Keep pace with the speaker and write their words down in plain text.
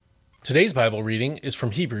Today's Bible reading is from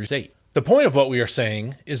Hebrews 8. The point of what we are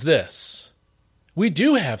saying is this: we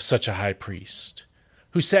do have such a high priest,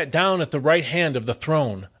 who sat down at the right hand of the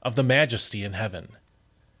throne of the majesty in heaven,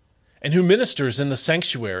 and who ministers in the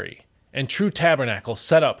sanctuary and true tabernacle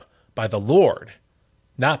set up by the Lord,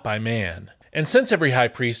 not by man. And since every high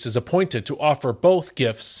priest is appointed to offer both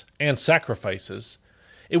gifts and sacrifices,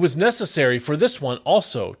 it was necessary for this one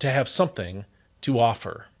also to have something to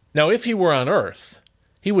offer. Now, if he were on earth,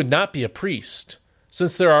 he would not be a priest,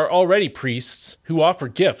 since there are already priests who offer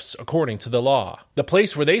gifts according to the law. The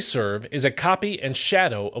place where they serve is a copy and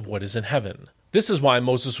shadow of what is in heaven. This is why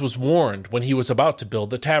Moses was warned when he was about to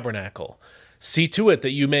build the tabernacle. See to it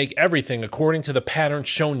that you make everything according to the pattern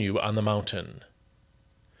shown you on the mountain.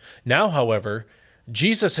 Now, however,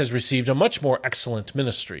 Jesus has received a much more excellent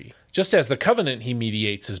ministry, just as the covenant he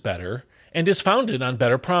mediates is better, and is founded on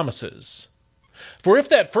better promises. For if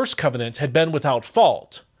that first covenant had been without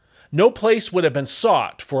fault, no place would have been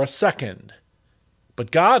sought for a second. But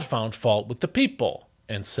God found fault with the people,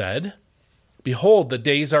 and said, Behold, the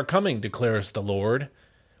days are coming, declares the Lord,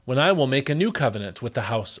 when I will make a new covenant with the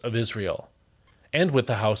house of Israel, and with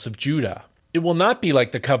the house of Judah. It will not be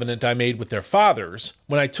like the covenant I made with their fathers,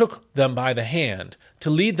 when I took them by the hand, to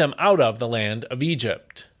lead them out of the land of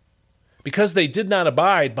Egypt. Because they did not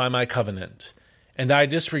abide by my covenant, and I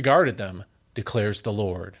disregarded them, declares the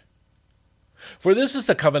Lord. For this is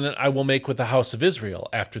the covenant I will make with the house of Israel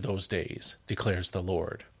after those days, declares the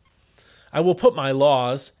Lord. I will put my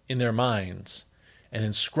laws in their minds, and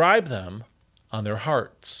inscribe them on their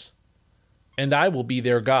hearts. And I will be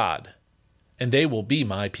their God, and they will be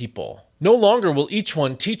my people. No longer will each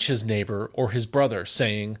one teach his neighbor or his brother,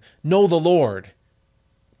 saying, Know the Lord,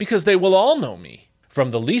 because they will all know me,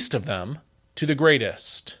 from the least of them to the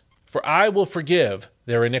greatest. For I will forgive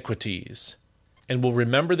their iniquities, and will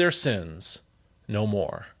remember their sins no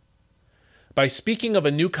more. By speaking of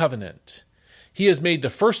a new covenant, he has made the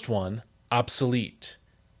first one obsolete,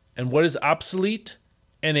 and what is obsolete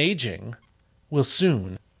and aging will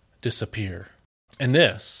soon disappear. And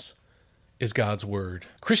this is God's Word.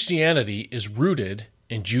 Christianity is rooted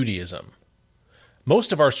in Judaism.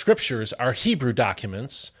 Most of our scriptures are Hebrew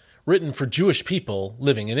documents written for Jewish people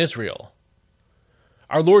living in Israel.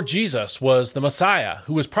 Our Lord Jesus was the Messiah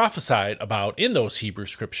who was prophesied about in those Hebrew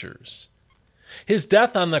scriptures. His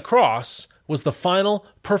death on the cross was the final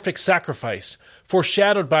perfect sacrifice,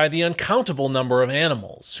 foreshadowed by the uncountable number of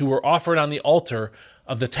animals who were offered on the altar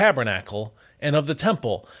of the tabernacle and of the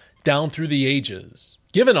temple down through the ages.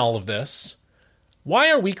 Given all of this,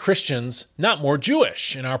 why are we Christians not more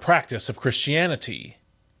Jewish in our practice of Christianity?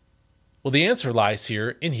 Well, the answer lies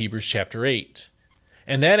here in Hebrews chapter 8.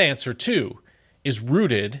 And that answer, too, is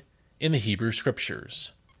rooted in the Hebrew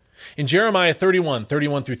Scriptures. In Jeremiah 31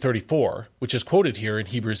 through 34, which is quoted here in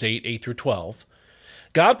Hebrews 8 through 12,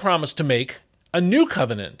 God promised to make a new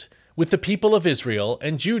covenant with the people of Israel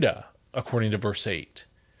and Judah, according to verse 8.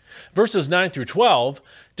 Verses 9 through 12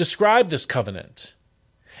 describe this covenant.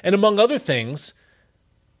 And among other things,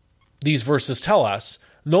 these verses tell us,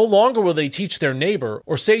 no longer will they teach their neighbor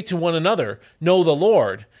or say to one another, Know the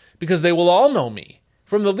Lord, because they will all know me,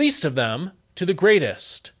 from the least of them to the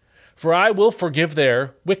greatest. For I will forgive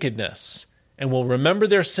their wickedness, and will remember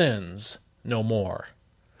their sins no more.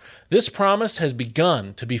 This promise has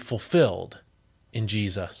begun to be fulfilled in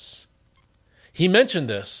Jesus. He mentioned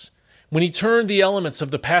this when he turned the elements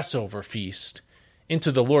of the Passover feast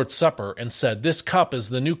into the Lord's Supper and said, This cup is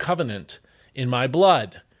the new covenant in my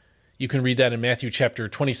blood. You can read that in Matthew chapter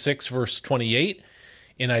 26, verse 28,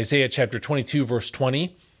 in Isaiah chapter 22, verse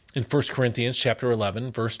 20, in 1 Corinthians chapter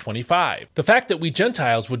 11, verse 25. The fact that we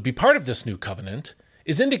Gentiles would be part of this new covenant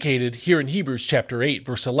is indicated here in Hebrews chapter 8,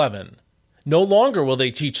 verse 11. No longer will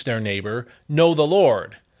they teach their neighbor, Know the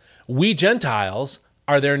Lord. We Gentiles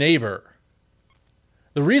are their neighbor.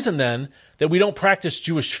 The reason, then, that we don't practice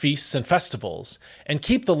Jewish feasts and festivals and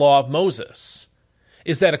keep the law of Moses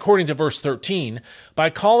is that, according to verse 13, by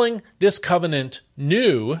calling this covenant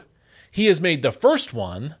new, he has made the first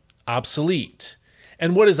one obsolete.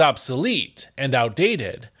 And what is obsolete and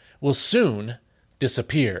outdated will soon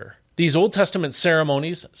disappear. These Old Testament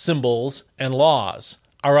ceremonies, symbols, and laws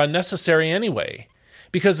are unnecessary anyway,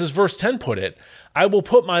 because as verse 10 put it, I will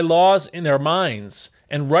put my laws in their minds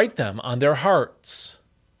and write them on their hearts.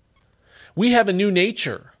 We have a new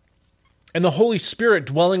nature, and the Holy Spirit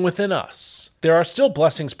dwelling within us. There are still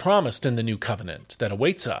blessings promised in the new covenant that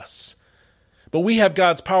awaits us, but we have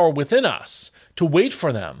God's power within us to wait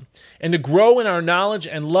for them and to grow in our knowledge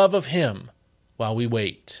and love of Him while we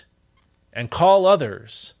wait, and call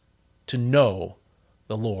others to know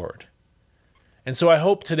the Lord. And so I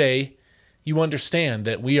hope today you understand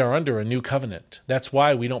that we are under a new covenant. That's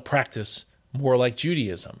why we don't practice more like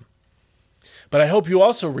Judaism. But I hope you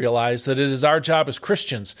also realize that it is our job as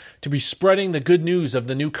Christians to be spreading the good news of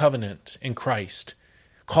the new covenant in Christ,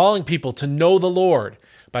 calling people to know the Lord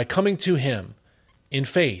by coming to him in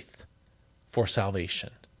faith for salvation.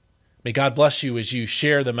 May God bless you as you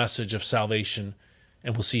share the message of salvation,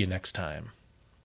 and we'll see you next time.